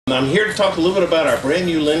I'm here to talk a little bit about our brand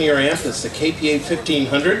new linear amp. It's the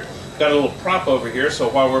KPA1500. Got a little prop over here, so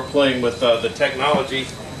while we're playing with the technology,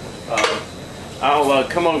 I'll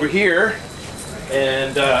come over here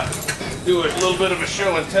and do a little bit of a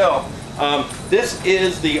show and tell. This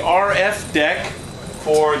is the RF deck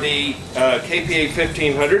for the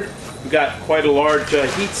KPA1500. We've got quite a large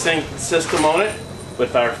heatsink system on it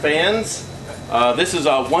with our fans. This is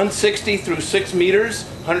a 160 through 6 meters,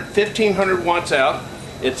 1500 watts out.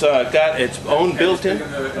 It's got its own built-in.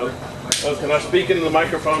 Oh, can I speak into the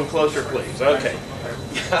microphone closer, please? Okay.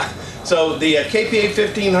 So the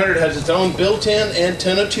KPA1500 has its own built-in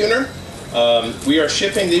antenna tuner. We are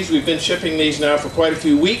shipping these. We've been shipping these now for quite a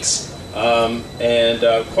few weeks, and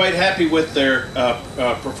quite happy with their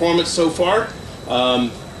performance so far.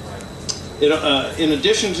 In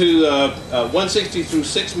addition to 160 through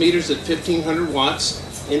 6 meters at 1500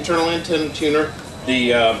 watts, internal antenna tuner,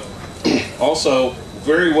 the also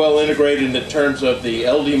very well integrated in terms of the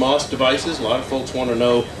LDMOS devices. A lot of folks want to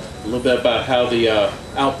know a little bit about how the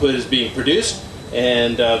output is being produced.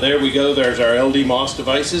 And there we go, there's our LDMOS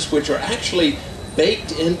devices, which are actually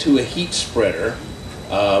baked into a heat spreader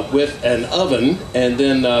with an oven and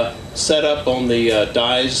then set up on the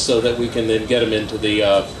dies so that we can then get them into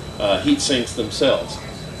the heat sinks themselves.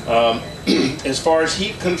 As far as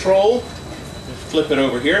heat control, flip it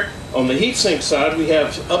over here. On the heat sink side, we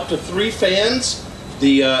have up to 3 fans.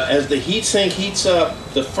 As the heat sink heats up,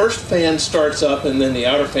 the first fan starts up and then the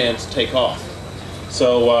outer fans take off.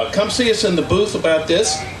 So come see us in the booth about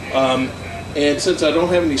this. And since I don't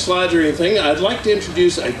have any slides or anything, I'd like to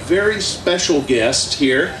introduce a very special guest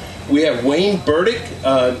here. We have Wayne Burdick,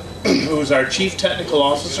 who is our Chief Technical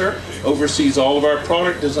Officer, oversees all of our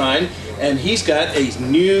product design, and he's got a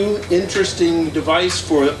new, interesting device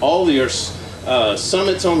for all your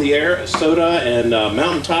summits on the air, SOTA and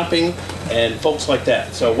mountain topping, and folks like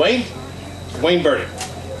that. So Wayne Burdick.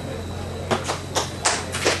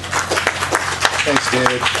 Thanks,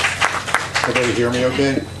 David. Everybody hear me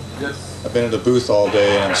okay? Yes. I've been in the booth all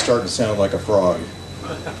day and I'm starting to sound like a frog.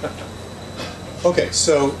 Okay,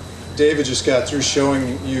 so David just got through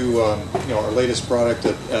showing you, our latest product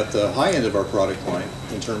at the high end of our product line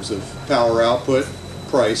in terms of power output,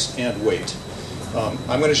 price, and weight. I'm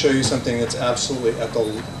going to show you something that's absolutely at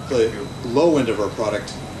the low end of our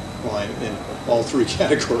product line in all 3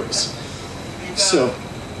 categories. So,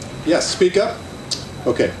 yes, speak up.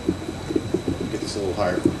 Okay, get this a little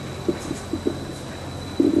higher.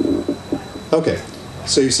 Okay,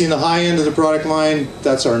 so you've seen the high end of the product line.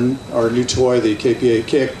 That's our new toy, the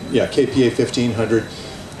KPA1500.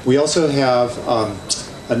 We also have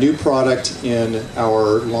a new product in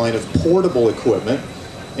our line of portable equipment,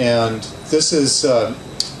 and this is so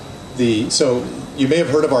you may have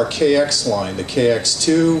heard of our KX line, the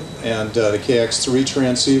KX2 and the KX3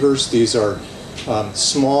 transceivers. These are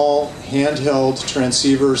small handheld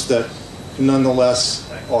transceivers that nonetheless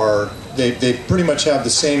they pretty much have the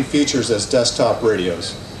same features as desktop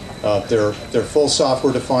radios. They're full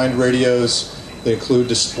software-defined radios. They include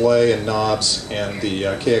display and knobs, and the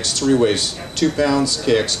KX3 weighs 2 pounds,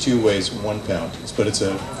 KX2 weighs 1 pound. But it's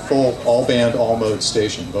a full all-band, all-mode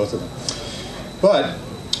station, both of them. But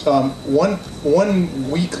one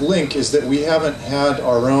weak link is that we haven't had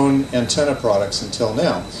our own antenna products until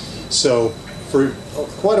now. So for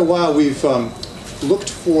quite a while we've looked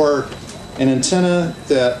for an antenna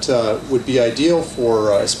that would be ideal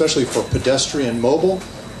for, especially for pedestrian mobile,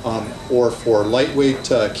 or for lightweight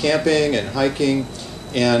camping and hiking.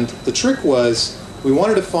 And the trick was we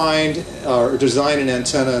wanted to find or design an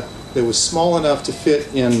antenna that was small enough to fit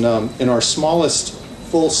in our smallest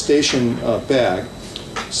full station bag.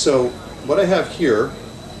 So what I have here,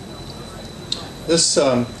 this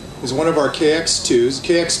is one of our KX2s.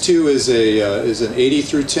 KX2 is an 80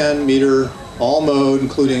 through 10 meter all mode,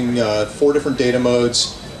 including 4 different data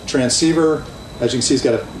modes, transceiver. As you can see, it's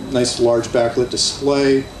got a nice large backlit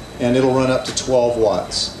display, and it'll run up to 12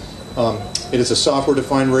 watts. It is a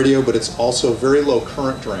software-defined radio, but it's also very low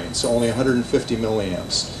current drain, so only 150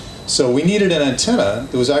 milliamps. So we needed an antenna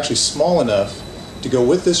that was actually small enough to go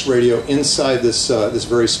with this radio inside this this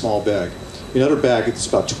very small bag. Another bag that's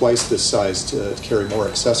about twice this size to carry more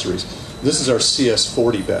accessories. This is our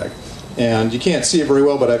CS40 bag, and you can't see it very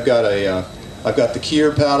well, but I've got the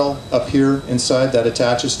keyer paddle up here inside that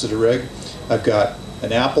attaches to the rig. I've got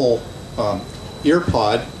an Apple ear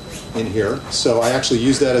pod in here, so I actually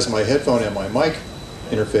use that as my headphone and my mic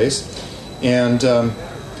interface. And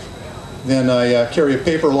then I carry a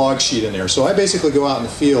paper log sheet in there. So I basically go out in the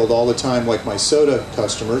field all the time, like my SOTA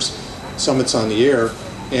customers, summits on the air,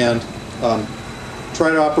 and try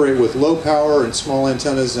to operate with low power and small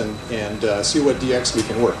antennas and see what DX we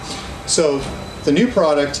can work. So the new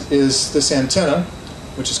product is this antenna,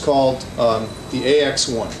 which is called the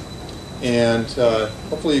AX1. And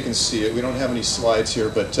hopefully you can see it. We don't have any slides here,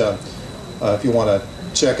 but if you want to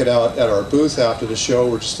check it out at our booth after the show,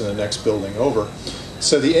 we're just in the next building over.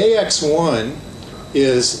 So the AX1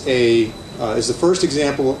 is the first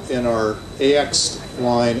example in our AX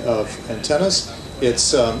line of antennas. It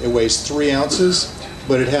weighs 3 ounces,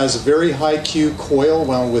 but it has a very high Q coil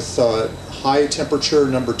wound with high temperature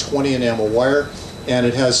number 20 enamel wire, and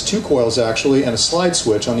it has 2 coils actually and a slide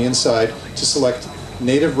switch on the inside to select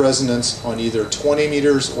native resonance on either 20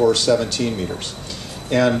 meters or 17 meters.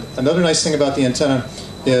 And another nice thing about the antenna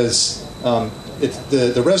is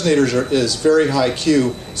the resonator is very high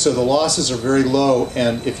Q, so the losses are very low,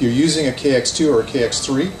 and if you're using a KX2 or a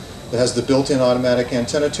KX3 that has the built-in automatic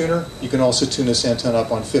antenna tuner, you can also tune this antenna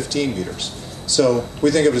up on 15 meters. So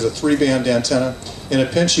we think of it as a 3-band antenna. In a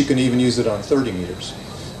pinch, you can even use it on 30 meters.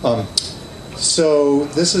 So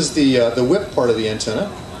this is the whip part of the antenna.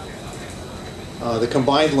 The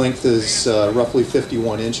combined length is roughly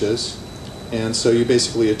 51 inches, and so you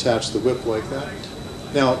basically attach the whip like that.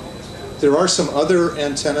 Now, there are some other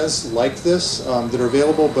antennas like this that are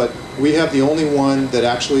available, but we have the only one that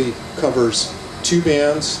actually covers 2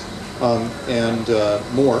 bands and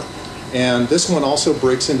more. And this one also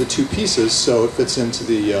breaks into 2 pieces, so it fits into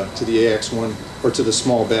the AX1 or to the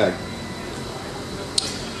small bag.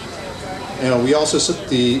 And we also this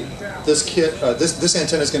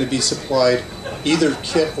antenna is going to be supplied either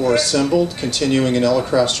kit or assembled, continuing in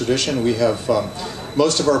Elecraft's tradition. We have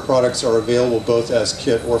most of our products are available both as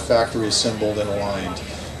kit or factory assembled and aligned.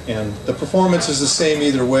 And the performance is the same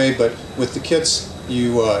either way, but with the kits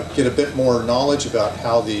you get a bit more knowledge about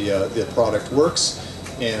how the product works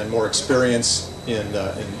and more experience in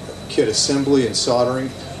kit assembly and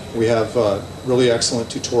soldering. We have really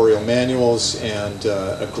excellent tutorial manuals and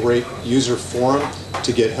a great user forum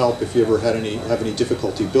to get help if you ever have any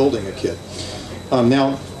difficulty building a kit.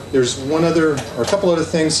 Now, there's a couple other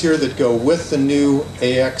things here that go with the new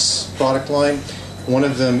AX product line. One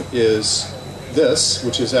of them is this,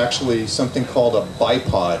 which is actually something called a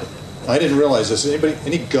Bipod. I didn't realize this.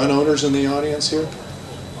 Any gun owners in the audience here?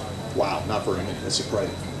 Wow, not very many. That's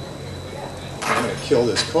surprising. I'm going to kill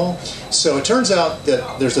this call. So it turns out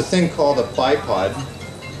that there's a thing called a Bipod,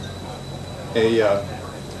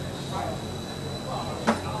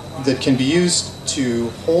 that can be used to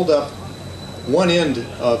hold up one end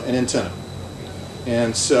of an antenna.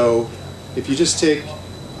 And so if you just take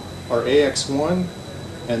our AX1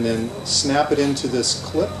 and then snap it into this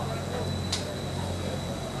clip,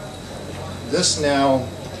 this now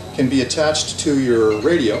can be attached to your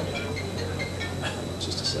radio.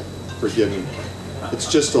 Just a second, forgive me.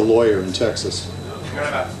 It's just a lawyer in Texas. We've got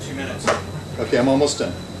about 2 minutes. Okay, I'm almost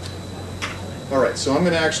done. Alright, so I'm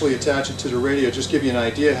going to actually attach it to the radio, just give you an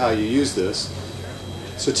idea how you use this.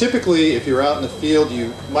 So typically, if you're out in the field,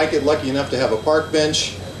 you might get lucky enough to have a park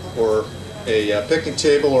bench or a picnic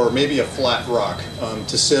table or maybe a flat rock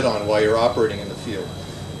to sit on while you're operating in the field.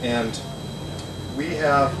 And we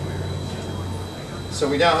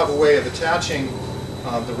now have a way of attaching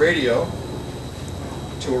the radio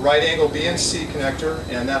to a right angle Bnc connector,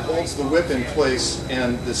 and that holds the whip in place,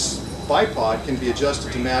 and this bipod can be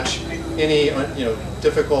adjusted to match any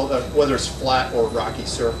difficult, whether it's flat or rocky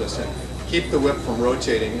surface, and keep the whip from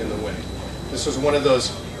rotating in the wind. This was one of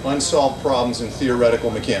those unsolved problems in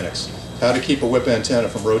theoretical mechanics, how to keep a whip antenna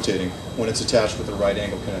from rotating when it's attached with a right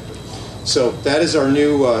angle connector. So that is our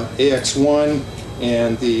new AX1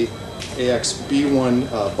 and the AXB1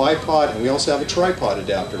 bipod, and we also have a tripod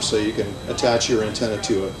adapter, so you can attach your antenna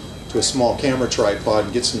to a small camera tripod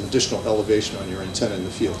and get some additional elevation on your antenna in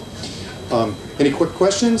the field. Any quick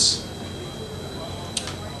questions?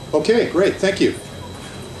 Okay, great, thank you.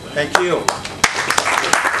 Thank you.